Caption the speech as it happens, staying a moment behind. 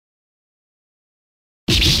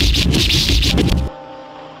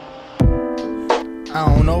I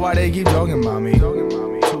don't know why they keep talking about me.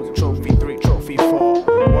 2 trophy, 3 trophy, 4.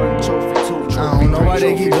 1 trophy, 2 trophy. I don't know why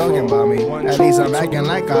they keep trophy, talking about me. At least I'm acting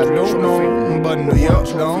like I don't know. But New York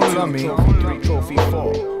don't love me. 3 trophy,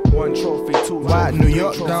 4. 1 trophy, 2 Why New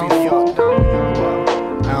York don't?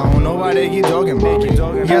 I don't know why they keep talking about me.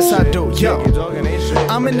 Yes, I do. Yo,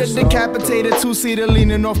 I'm in the decapitated 2-seater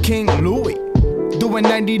leaning off King Louis. Doing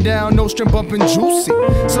 90 down, no string bumping juicy.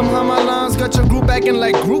 Somehow my lines got your group acting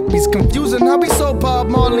like groupies. Confusing how we so Bob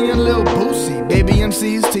Marley and Lil Boosie. Baby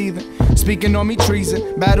MC's teething, speaking on me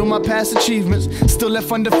treason. Battle my past achievements, still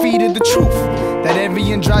left undefeated. The truth that every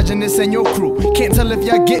androgynous in your crew can't tell if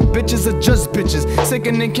y'all get bitches or just bitches.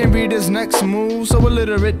 Sickening can't read his next move, so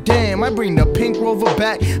illiterate. Damn, I bring the pink Rover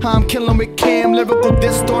back. How I'm killing with Cam, lyrical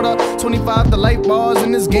distorter. 25 the light bars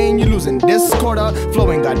in this game, you losing this quarter.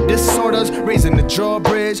 Flowing got disorders, raising the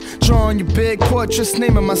drawbridge, drawing your big portraits,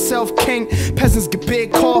 naming myself king. Peasants get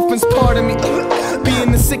big coffins, pardon me.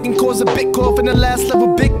 Being the sick and cause a big cough in the last level,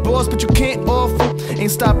 big boss, but you can't offer.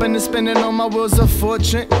 Ain't stopping and spending on my wheels of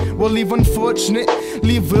fortune. We'll leave unfortunate,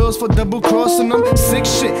 leave wheels for double crossing them. Sick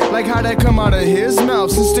shit, like how that come out of his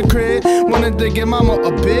mouth. Since the crib, wanted to get mama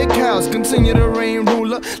a big house. Continue to reign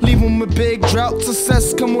ruler, leave him with big drought.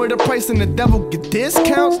 Success come with a price and the devil get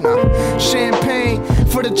discounts. Nah, champagne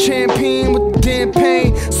for the champion with the damn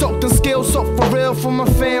pain. Soaked in skill, soaked for real for my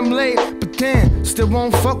family. But damn, still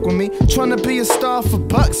won't fuck with me. Tryna be a star for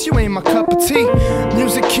bucks, you ain't my cup of tea.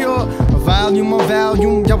 Music cure, volume of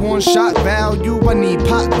volume. Y'all want shock value, I need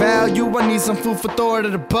pot value. I need some food for thought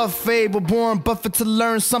at the buffet. But Warren Buffett to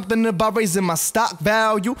learn something about raising my stock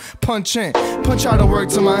value. Punch in, punch out the work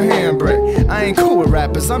to my handbrake. I ain't cool with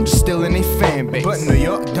rappers, I'm just still in a fan base. But New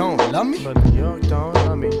York don't love me. But New York don't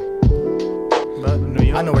love me. But New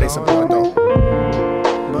York I know where they support though.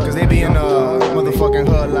 Cause they be in the motherfucking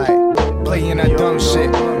hood like playing that dumb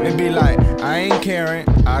shit. They be like, I ain't caring,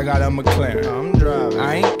 I got a McLaren. I'm driving.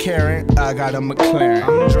 I ain't caring, I got a McLaren.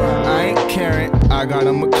 I'm driving. I ain't caring, I got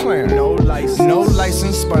a McLaren. No license. No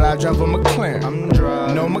license, but I drive a McLaren. I'm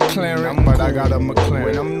driving. No McLaren, but I got a McLaren.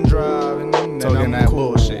 When I'm driving, then Talking I'm that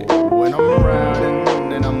cool. bullshit. When I'm riding,